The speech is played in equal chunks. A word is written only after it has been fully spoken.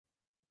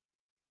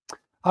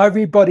Hi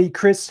everybody,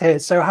 Chris here.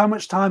 So how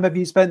much time have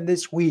you spent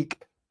this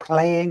week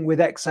playing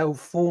with Excel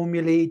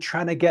formulae,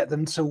 trying to get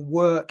them to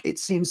work? It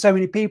seems so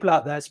many people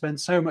out there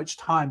spend so much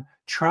time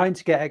trying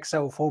to get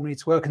Excel formulae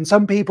to work. And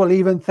some people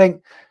even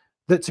think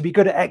that to be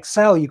good at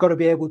Excel, you've got to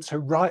be able to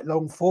write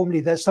long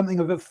formulae. There's something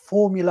of a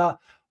formula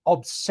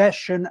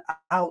obsession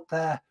out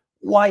there.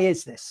 Why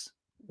is this?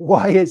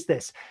 Why is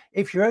this?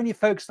 If you're only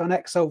focused on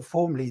Excel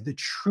formulae, the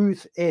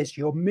truth is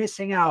you're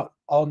missing out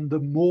on the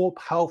more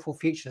powerful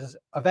features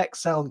of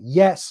Excel.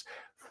 Yes,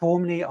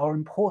 formulae are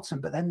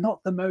important, but they're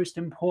not the most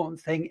important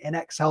thing in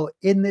Excel.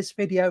 In this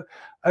video,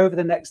 over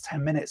the next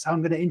 10 minutes,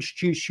 I'm going to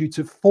introduce you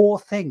to 4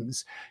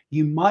 things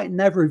you might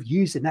never have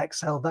used in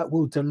Excel that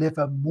will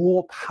deliver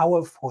more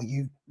power for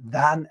you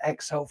than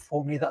Excel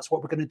formulae. That's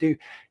what we're going to do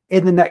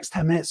in the next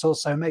 10 minutes or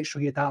so. Make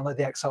sure you download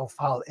the Excel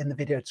file in the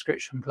video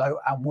description below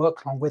and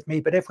work along with me.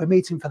 But if we're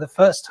meeting for the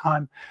first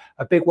time,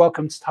 a big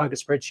welcome to Tiger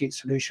Spreadsheet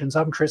Solutions.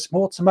 I'm Chris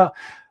Mortimer.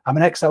 I'm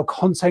an Excel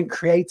content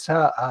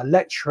creator, a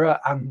lecturer,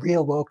 and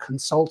real-world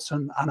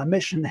consultant. And our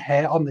mission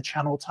here on the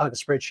channel, Tiger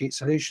Spreadsheet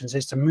Solutions,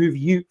 is to move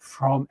you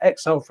from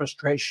Excel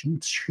frustration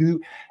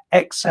to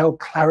Excel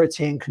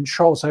clarity and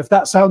control. So if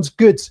that sounds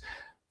good,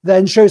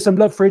 then show some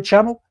love for a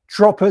channel.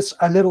 Drop us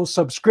a little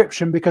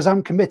subscription, because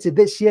I'm committed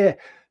this year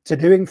to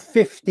doing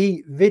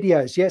 50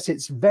 videos. Yes,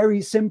 it's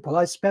very simple.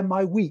 I spend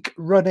my week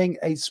running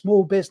a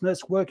small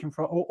business, working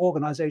for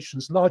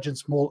organizations large and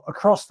small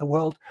across the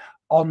world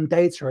on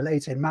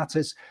data-related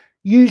matters,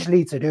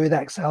 usually to do with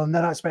Excel. And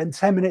then I spend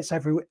 10 minutes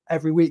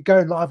every week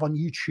going live on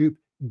YouTube,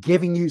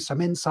 giving you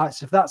some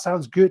insights. If that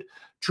sounds good,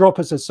 drop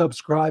us a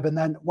subscribe. And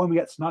then when we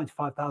get to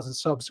 95,000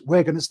 subs,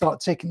 we're going to start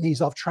ticking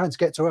these off, trying to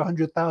get to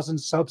 100,000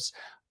 subs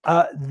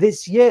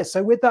this year.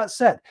 So with that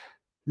said,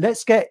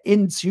 let's get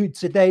into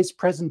today's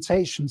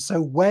presentation.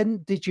 So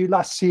when did you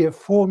last see a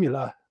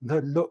formula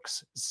that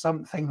looks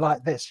something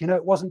like this? You know,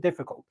 it wasn't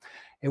difficult.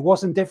 It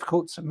wasn't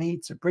difficult to me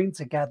to bring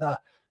together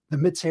the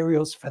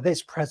materials for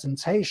this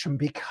presentation,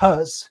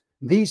 because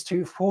these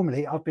 2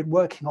 formulae I've been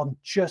working on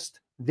just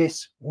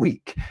this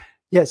week.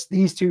 Yes,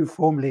 these 2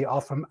 formulae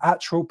are from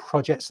actual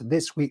projects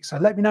this week. So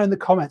let me know in the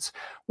comments,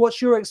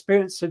 what's your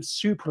experience of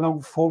super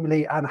long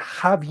formulae, and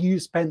have you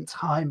spent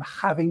time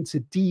having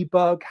to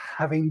debug,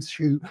 having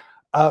to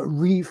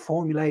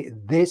reformulate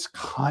this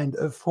kind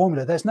of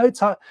formula? There's no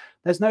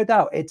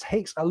doubt it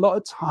takes a lot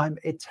of time,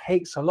 it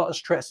takes a lot of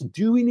stress.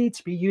 Do we need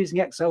to be using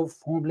Excel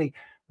formulae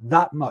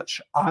that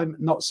much? I'm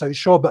not so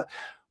sure. But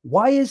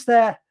why is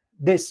there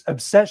this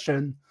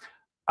obsession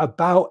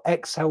about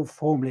Excel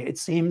formulae? It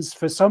seems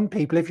for some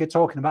people, if you're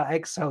talking about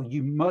Excel,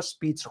 you must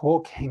be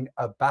talking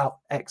about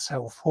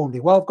Excel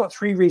formulae. Well, I've got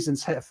 3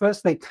 reasons here.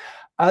 Firstly,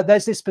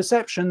 there's this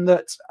perception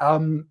that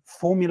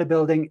formula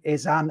building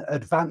is an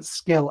advanced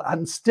skill,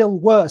 and still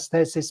worse,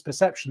 there's this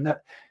perception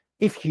that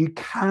if you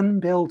can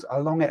build a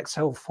long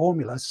Excel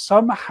formula,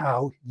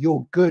 somehow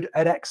you're good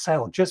at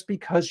Excel just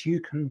because you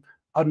can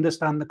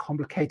understand the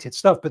complicated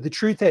stuff. But the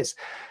truth is,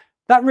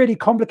 that really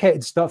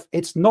complicated stuff,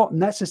 it's not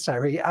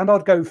necessary. And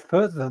I'd go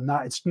further than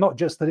that. It's not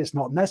just that it's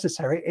not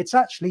necessary, it's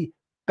actually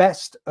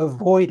best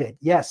avoided.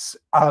 Yes,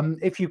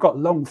 if you've got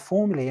long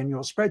formulae in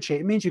your spreadsheet,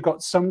 it means you've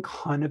got some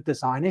kind of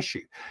design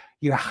issue.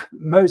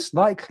 Most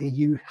likely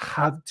you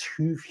have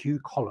too few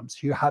columns.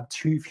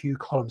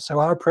 So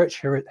our approach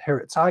here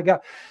at Tiger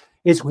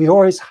is we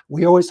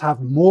always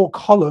have more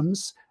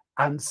columns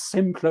and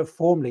simpler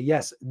formulae.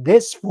 Yes,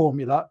 this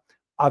formula,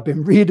 I've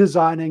been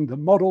redesigning the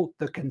model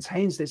that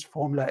contains this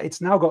formula. It's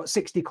now got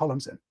 60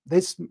 columns in.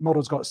 This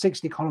model's got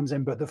 60 columns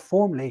in, but the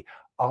formulae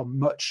are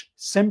much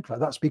simpler.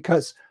 That's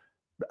because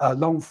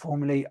long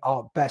formulae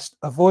are best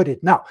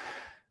avoided. Now,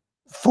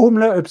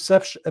 formula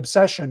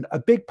obsession, a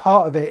big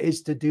part of it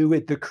is to do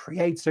with the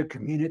creator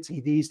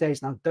community these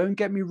days. Now, don't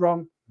get me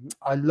wrong.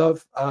 I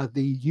love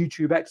the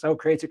YouTube Excel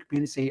creator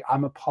community.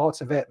 I'm a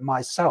part of it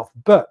myself,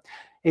 but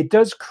it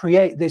does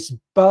create this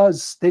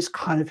buzz, this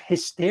kind of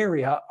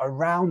hysteria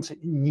around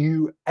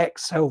new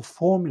Excel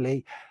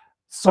formulae,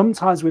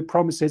 sometimes with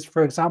promises,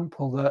 for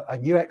example, that a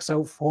new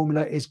Excel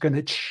formula is going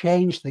to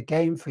change the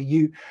game for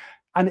you.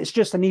 And it's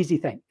just an easy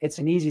thing. It's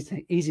an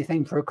easy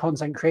thing for a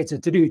content creator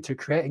to do, to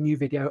create a new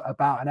video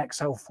about an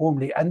Excel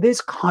formulae. And this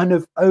kind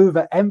of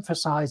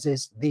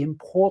overemphasizes the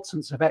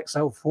importance of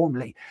Excel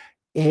formulae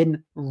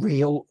in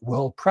real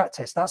world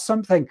practice. That's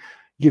something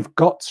you've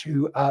got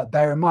to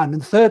bear in mind.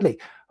 And thirdly,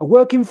 a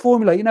working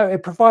formula, you know,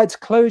 it provides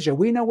closure.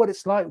 We know what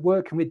it's like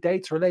working with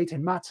data-related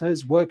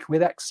matters, working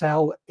with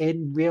Excel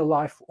in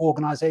real-life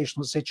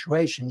organizational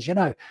situations. You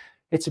know,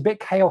 it's a bit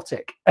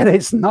chaotic, and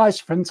it's nice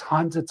from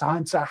time to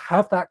time to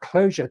have that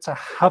closure, to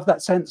have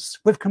that sense,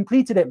 we've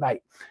completed it,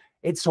 mate.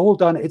 It's all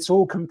done, it's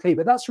all complete.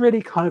 But that's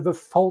really kind of a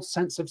false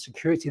sense of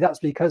security. That's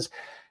because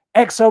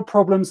Excel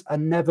problems are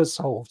never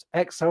solved.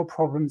 Excel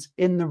problems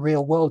in the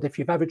real world, if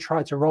you've ever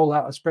tried to roll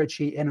out a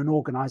spreadsheet in an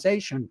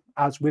organization,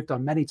 as we've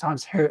done many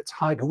times here at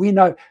Tiger, we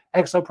know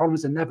Excel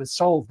problems are never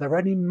solved. They're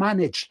only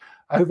managed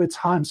over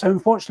time. So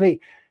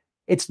unfortunately,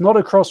 it's not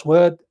a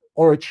crossword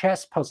or a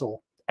chess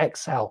puzzle,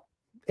 Excel.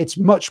 It's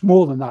much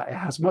more than that. It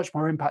has much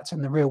more impact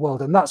in the real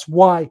world. And that's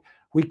why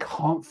We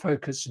can't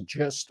focus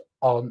just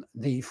on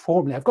the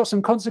formula. I've got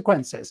some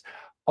consequences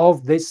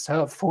of this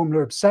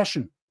formula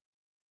obsession.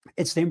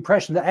 It's the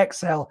impression that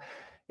Excel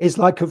is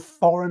like a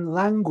foreign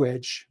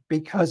language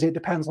because it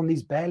depends on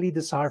these barely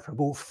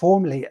decipherable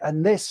formulae.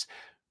 And this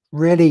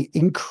really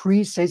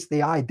increases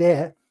the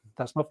idea,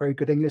 that's not very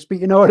good English, but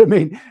you know what I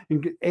mean.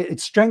 It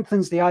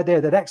strengthens the idea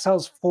that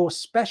Excel's for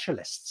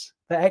specialists,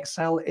 that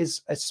Excel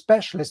is a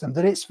specialism,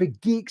 that it's for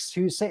geeks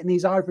who sit in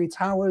these ivory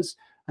towers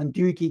and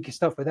do geeky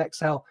stuff with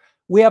Excel.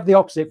 We have the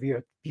opposite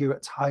view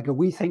at Tiger.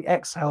 We think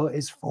Excel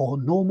is for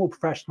normal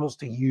professionals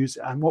to use.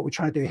 And what we're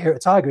trying to do here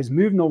at Tiger is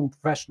move normal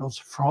professionals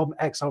from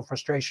Excel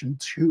frustration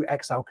to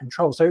Excel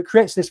control. So it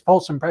creates this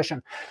false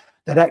impression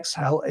that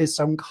Excel is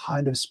some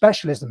kind of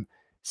specialism.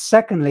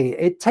 Secondly,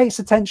 it takes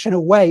attention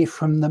away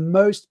from the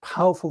most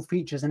powerful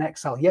features in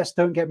Excel. Yes,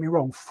 don't get me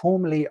wrong,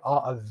 formulae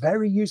are a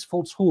very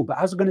useful tool, but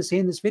as we're going to see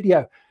in this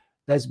video,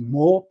 there's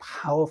more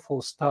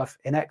powerful stuff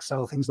in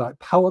Excel, things like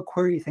Power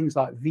Query, things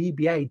like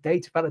VBA,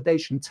 data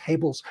validation,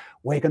 tables.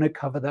 We're going to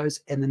cover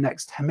those in the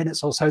next 10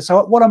 minutes or so.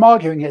 So what I'm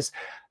arguing is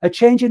a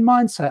change in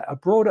mindset, a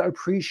broader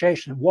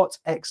appreciation of what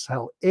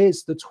Excel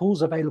is, the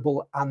tools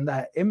available and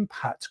their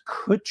impact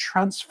could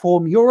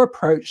transform your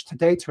approach to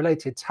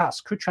data-related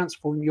tasks, could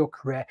transform your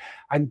career,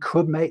 and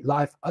could make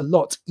life a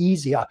lot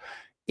easier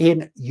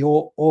in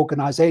your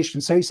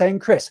organization. So you're saying,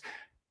 Chris,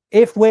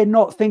 if we're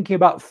not thinking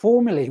about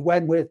formulae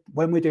when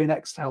we're doing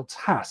Excel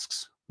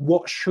tasks,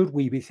 what should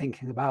we be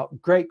thinking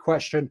about? Great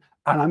question,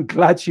 and I'm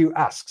glad you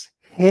asked.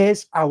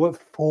 Here's our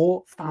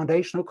 4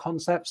 foundational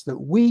concepts that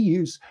we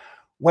use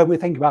when we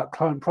think about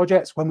client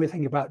projects, when we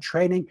think about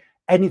training,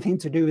 anything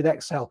to do with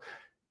Excel.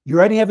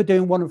 You're only ever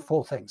doing one of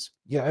 4 things.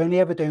 You're only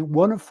ever doing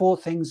one of 4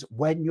 things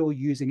when you're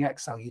using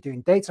Excel. You're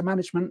doing data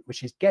management,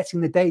 which is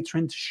getting the data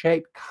into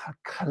shape,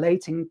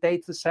 collating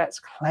data sets,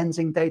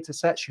 cleansing data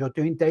sets. You're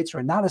doing data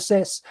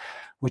analysis,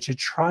 which is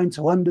trying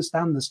to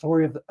understand the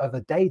story of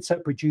the data,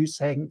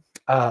 producing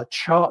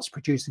charts,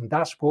 producing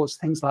dashboards,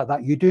 things like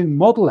that. You're doing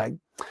modeling,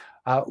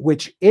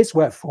 which is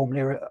where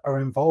formulae are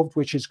involved,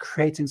 which is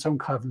creating some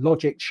kind of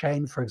logic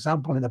chain, for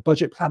example, in a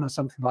budget plan or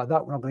something like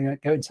that. We're not going to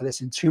go into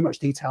this in too much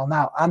detail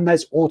now. And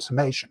there's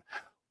automation.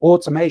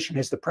 Automation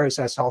is the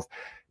process of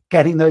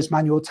getting those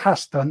manual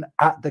tasks done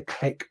at the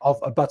click of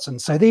a button.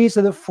 So these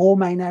are the 4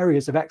 main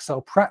areas of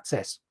Excel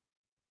practice.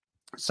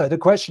 So the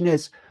question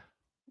is,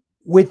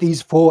 with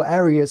these 4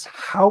 areas,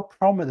 how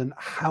prominent,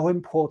 how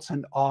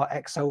important are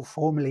Excel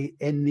formulae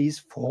in these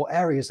 4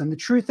 areas? And the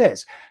truth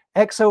is,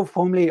 Excel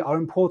formulae are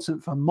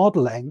important for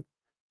modeling,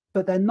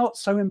 but they're not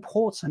so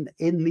important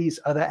in these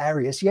other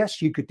areas.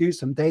 Yes, you could do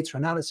some data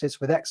analysis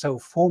with Excel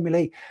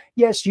formulae.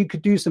 Yes, you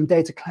could do some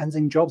data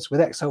cleansing jobs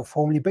with Excel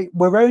formulae, but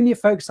we're only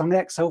focused on the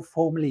Excel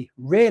formulae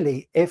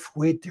really if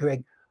we're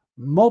doing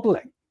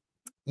modeling.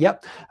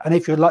 Yep. And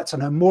if you'd like to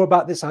know more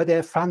about this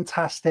idea,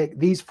 fantastic.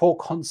 These 4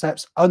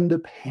 concepts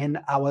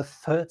underpin our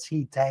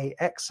 30-day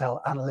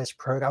Excel Analyst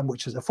program,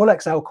 which is a full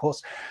Excel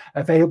course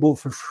available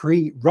for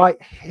free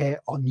right here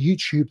on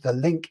YouTube. The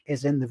link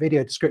is in the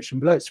video description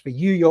below. It's for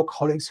you, your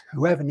colleagues,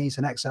 whoever needs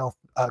an Excel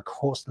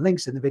course. The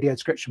link's in the video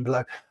description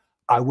below.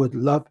 I would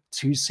love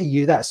to see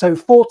you there. So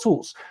 4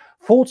 tools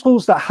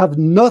that have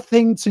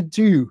nothing to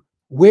do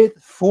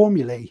with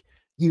formulae.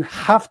 You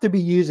have to be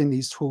using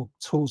these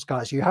tools,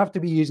 guys. You have to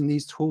be using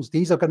these tools.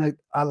 These are going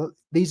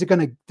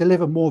to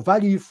deliver more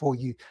value for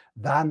you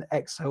than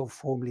Excel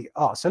formulae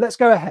are. So let's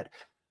go ahead.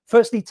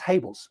 Firstly,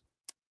 tables.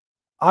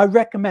 I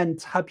recommend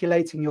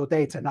tabulating your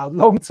data. Now,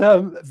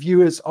 long-term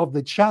viewers of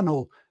the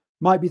channel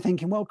might be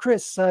thinking, well,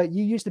 Chris,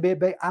 you used to be a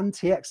bit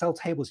anti-Excel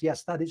tables.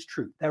 Yes, that is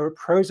true. There are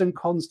pros and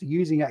cons to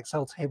using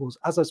Excel tables,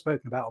 as I've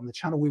spoken about on the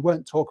channel. We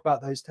won't talk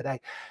about those today.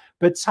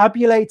 But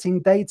tabulating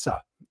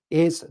data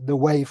is the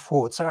way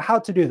forward. So how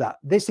to do that?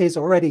 This is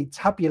already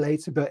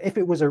tabulated, but if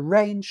it was a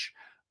range,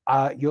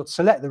 you'll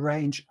select the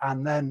range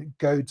and then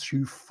go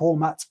to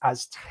format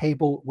as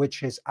table,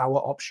 which is our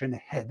option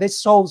here.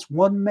 This solves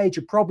one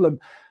major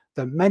problem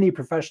that many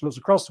professionals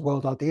across the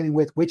world are dealing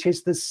with, which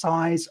is the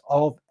size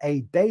of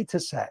a data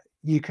set.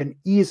 You can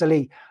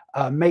easily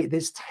make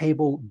this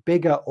table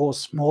bigger or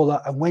smaller.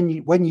 And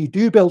when you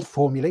do build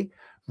formulae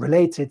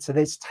related to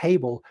this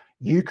table,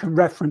 you can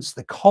reference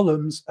the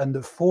columns and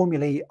the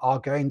formulae are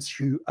going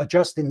to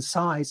adjust in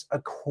size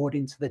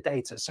according to the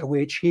data. So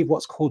we achieve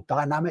what's called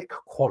dynamic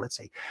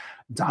quality.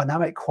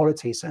 Dynamic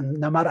quality. So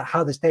no matter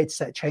how this data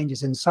set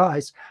changes in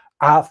size,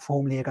 our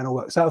formulae are going to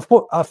work.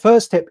 So our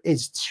first tip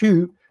is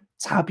to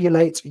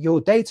tabulate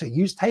your data.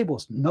 Use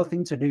tables,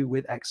 nothing to do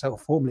with Excel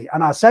formulae.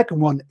 And our second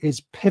one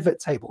is pivot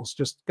tables.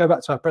 Just go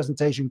back to our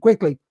presentation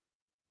quickly,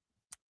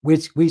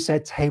 which we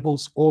said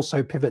tables,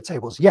 also pivot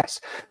tables.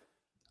 Yes.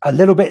 A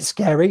little bit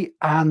scary.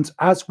 And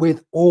as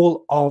with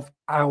all of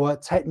our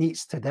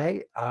techniques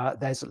today,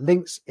 there's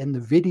links in the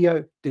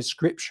video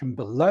description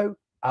below,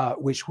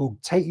 which will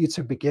take you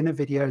to beginner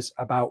videos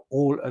about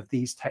all of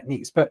these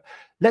techniques. But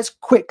let's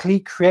quickly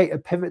create a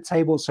pivot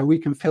table so we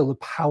can feel the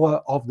power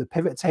of the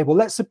pivot table.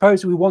 Let's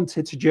suppose we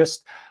wanted to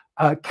just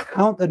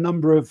Count the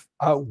number of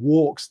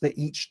walks that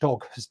each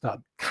dog has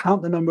done.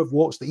 Count the number of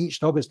walks that each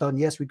dog has done.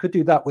 Yes, we could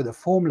do that with a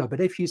formula, but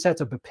if you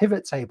set up a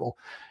pivot table,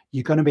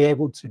 you're going to be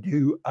able to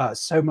do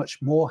so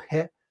much more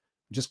here.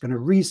 I'm just going to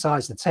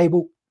resize the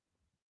table.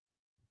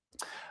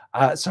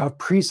 So I've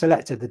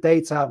pre-selected the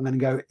data. I'm going to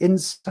go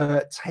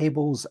insert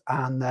tables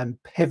and then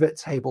pivot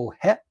table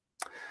here.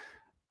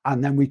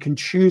 And then we can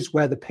choose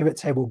where the pivot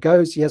table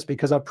goes. Yes,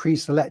 because I've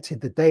pre-selected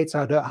the data,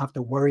 I don't have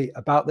to worry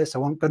about this.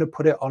 So I'm going to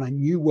put it on a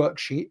new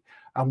worksheet,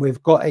 and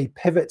we've got a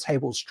pivot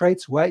table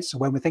straight away. So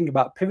when we think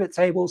about pivot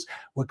tables,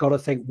 we've got to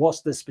think,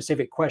 what's the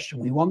specific question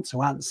we want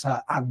to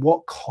answer, and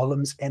what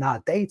columns in our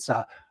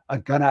data are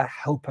going to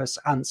help us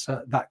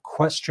answer that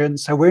question.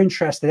 So we're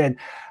interested in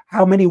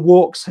how many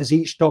walks has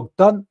each dog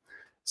done.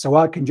 So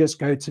I can just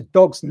go to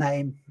dog's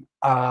name,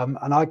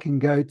 and I can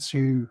go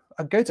to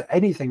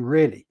anything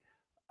really.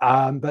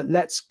 But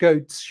let's go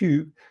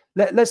to,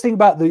 let's think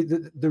about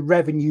the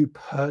revenue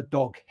per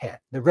dog here,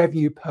 the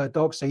revenue per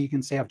dog. So you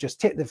can see I've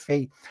just ticked the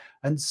fee,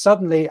 and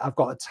suddenly I've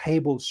got a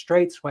table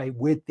straight away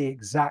with the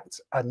exact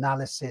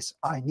analysis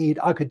I need.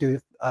 I could do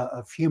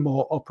a few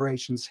more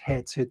operations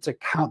here to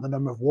count the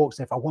number of walks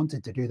if I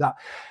wanted to do that.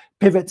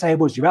 Pivot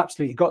tables, you've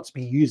absolutely got to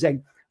be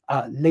using.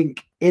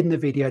 Link in the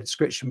video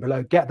description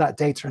below. Get that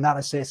data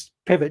analysis,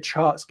 pivot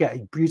charts, get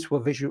a beautiful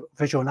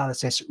visual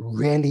analysis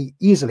really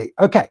easily.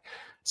 Okay,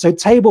 so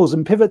tables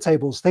and pivot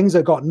tables, things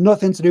that got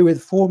nothing to do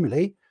with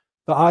formulae,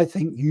 but I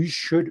think you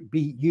should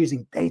be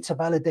using data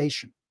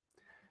validation.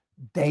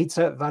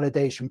 Data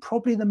validation,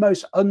 probably the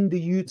most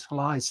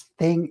underutilized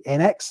thing in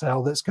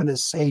Excel that's going to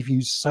save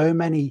you so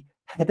many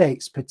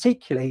headaches,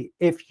 particularly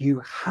if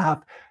you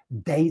have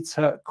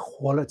data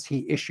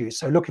quality issues.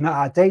 So looking at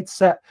our data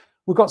set,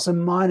 we've got some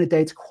minor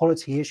data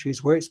quality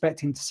issues. We're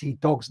expecting to see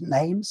dogs'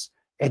 names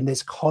in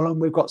this column.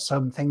 We've got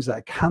some things that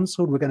are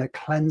cancelled. We're going to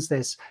cleanse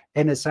this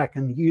in a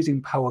second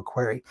using Power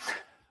Query.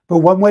 But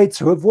one way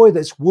to avoid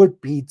this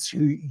would be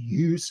to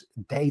use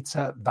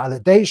data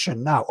validation.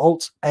 Now,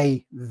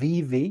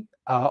 Alt-A-V-V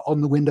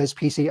on the Windows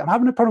PC. I'm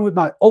having a problem with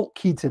my Alt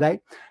key today,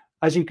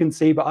 as you can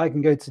see, but I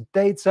can go to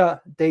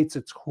data,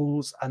 data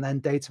tools, and then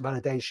data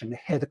validation.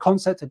 Here, the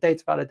concept of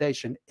data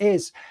validation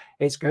is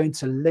it's going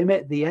to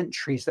limit the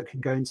entries that can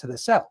go into the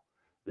cell.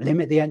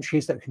 Limit the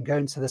entries that can go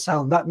into the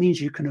cell. And that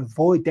means you can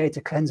avoid data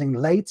cleansing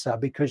later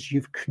because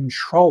you've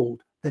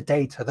controlled the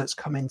data that's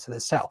come into the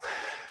cell.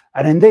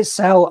 And in this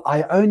cell,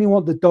 I only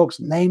want the dog's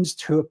names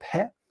to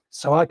appear.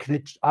 So I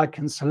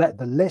can select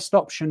the list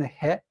option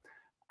here,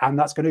 and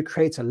that's going to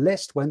create a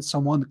list when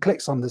someone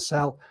clicks on the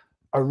cell.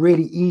 A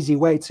really easy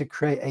way to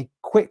create a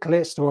quick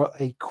list or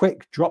a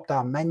quick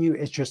drop-down menu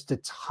is just to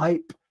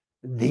type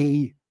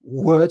the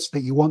words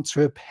that you want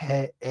to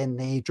appear in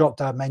the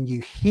drop-down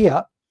menu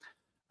here,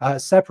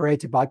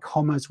 separated by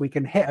commas. We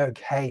can hit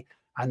OK,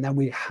 and then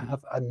we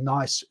have a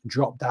nice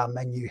drop-down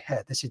menu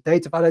here. This is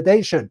data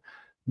validation,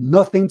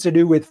 nothing to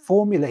do with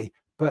formulae,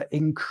 but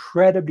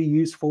incredibly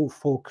useful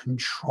for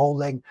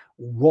controlling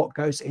what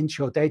goes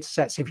into your data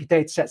sets. If your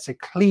data sets are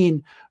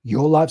clean,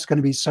 your life's going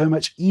to be so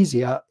much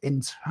easier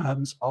in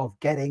terms of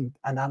getting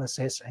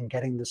analysis and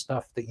getting the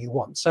stuff that you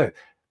want. So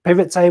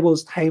pivot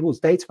tables,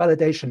 data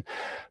validation,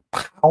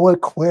 Power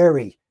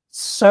Query,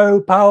 so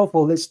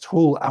powerful, this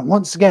tool. And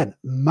once again,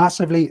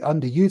 massively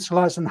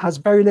underutilized and has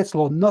very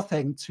little or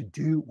nothing to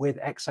do with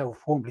Excel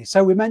formulae.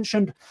 So we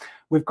mentioned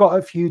we've got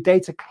a few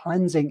data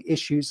cleansing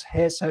issues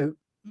here. So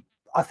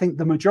I think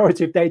the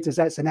majority of data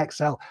sets in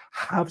Excel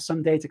have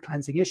some data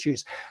cleansing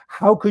issues.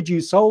 How could you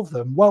solve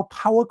them? Well,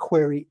 Power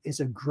Query is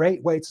a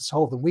great way to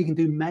solve them. We can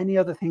do many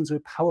other things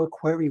with Power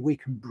Query. We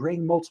can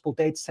bring multiple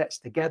data sets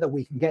together.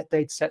 We can get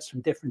data sets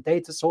from different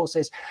data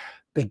sources.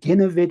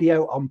 Beginner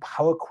video on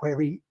Power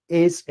Query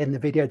is in the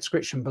video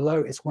description below.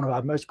 It's one of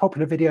our most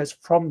popular videos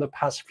from the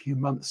past few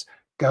months.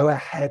 Go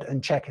ahead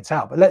and check it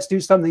out. But let's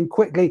do something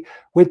quickly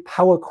with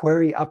Power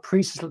Query. I've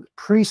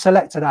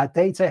pre-selected our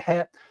data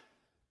here.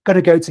 Going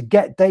to go to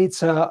get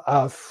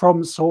data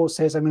from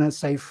sources. I'm going to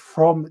say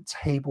from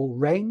table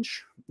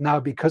range. Now,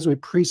 because we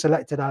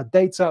pre-selected our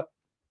data,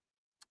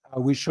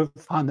 we should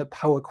find that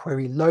Power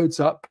Query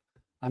loads up.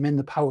 I'm in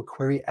the Power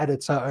Query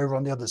editor over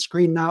on the other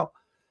screen now.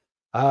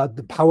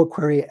 The Power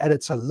Query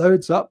editor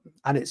loads up,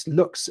 and it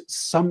looks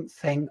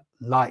something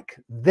like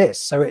this.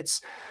 So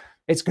it's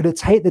going to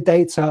take the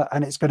data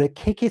and it's going to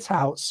kick it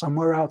out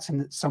somewhere else in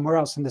the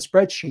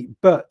spreadsheet,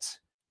 but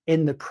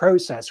in the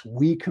process,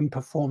 we can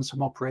perform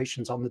some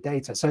operations on the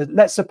data. So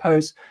let's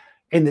suppose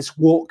in this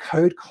walk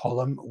code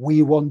column,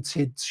 we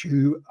wanted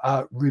to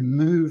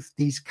remove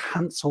these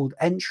cancelled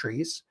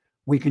entries.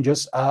 We can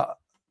just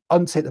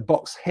untick the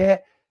box here,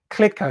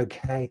 click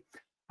OK.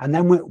 And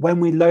then when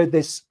we load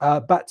this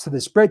back to the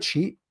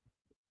spreadsheet,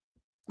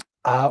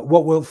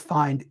 what we'll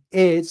find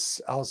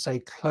is, I'll say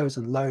close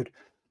and load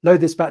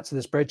this back to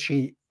the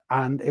spreadsheet,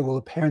 and it will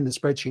appear in the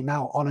spreadsheet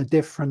now on a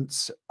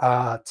different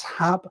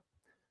tab.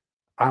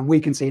 And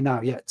we can see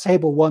now, yeah,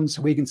 table 1.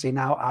 So we can see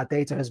now our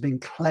data has been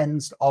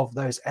cleansed of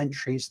those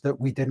entries that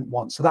we didn't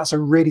want. So that's a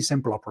really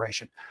simple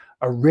operation.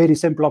 a really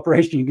simple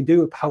operation you can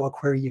do with Power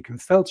Query. You can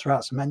filter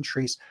out some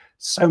entries,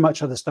 so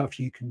much other stuff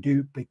you can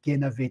do.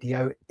 Beginner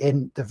video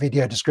in the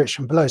video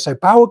description below. So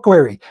Power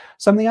Query,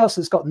 something else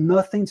that's got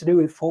nothing to do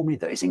with formulae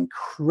that is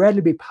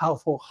incredibly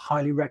powerful.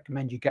 Highly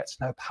recommend you get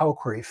to know Power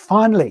Query.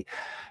 Finally,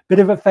 bit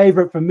of a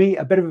favorite for me,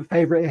 a bit of a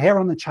favorite here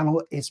on the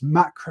channel is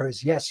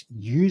macros. Yes,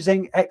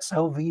 using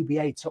Excel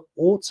VBA to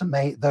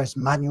automate those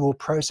manual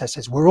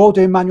processes. We're all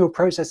doing manual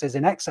processes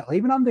in Excel.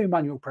 Even I'm doing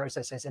manual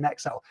processes in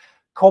Excel.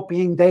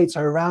 Copying data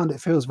around, it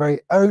feels very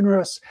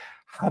onerous.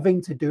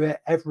 Having to do it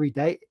every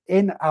day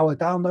in our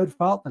download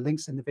file. The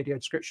link's in the video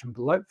description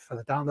below for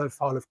the download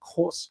file, of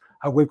course.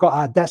 We've got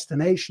our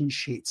destination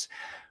sheets.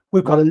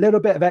 We've got a little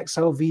bit of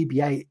Excel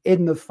VBA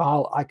in the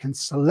file. I can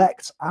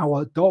select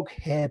our dog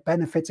here,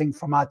 benefiting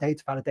from our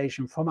data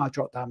validation from our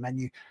drop-down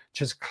menu.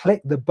 Just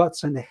click the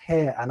button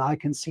here and I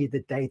can see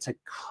the data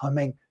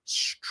coming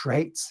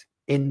straight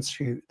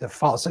into the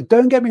file. So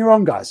don't get me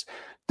wrong, guys.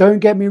 Don't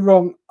get me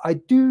wrong. I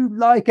do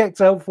like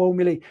Excel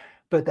formulae,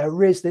 but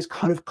there is this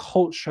kind of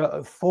culture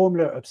of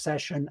formula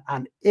obsession.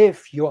 And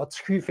if you are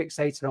too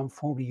fixated on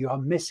formula, you are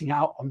missing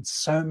out on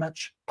so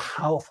much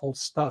powerful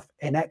stuff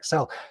in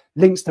Excel.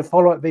 Links to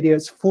follow-up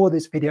videos for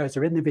this video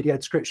are in the video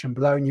description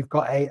below. And you've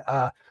got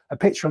a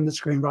picture on the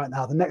screen right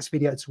now, the next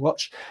video to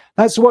watch.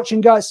 Thanks for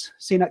watching, guys.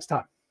 See you next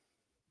time.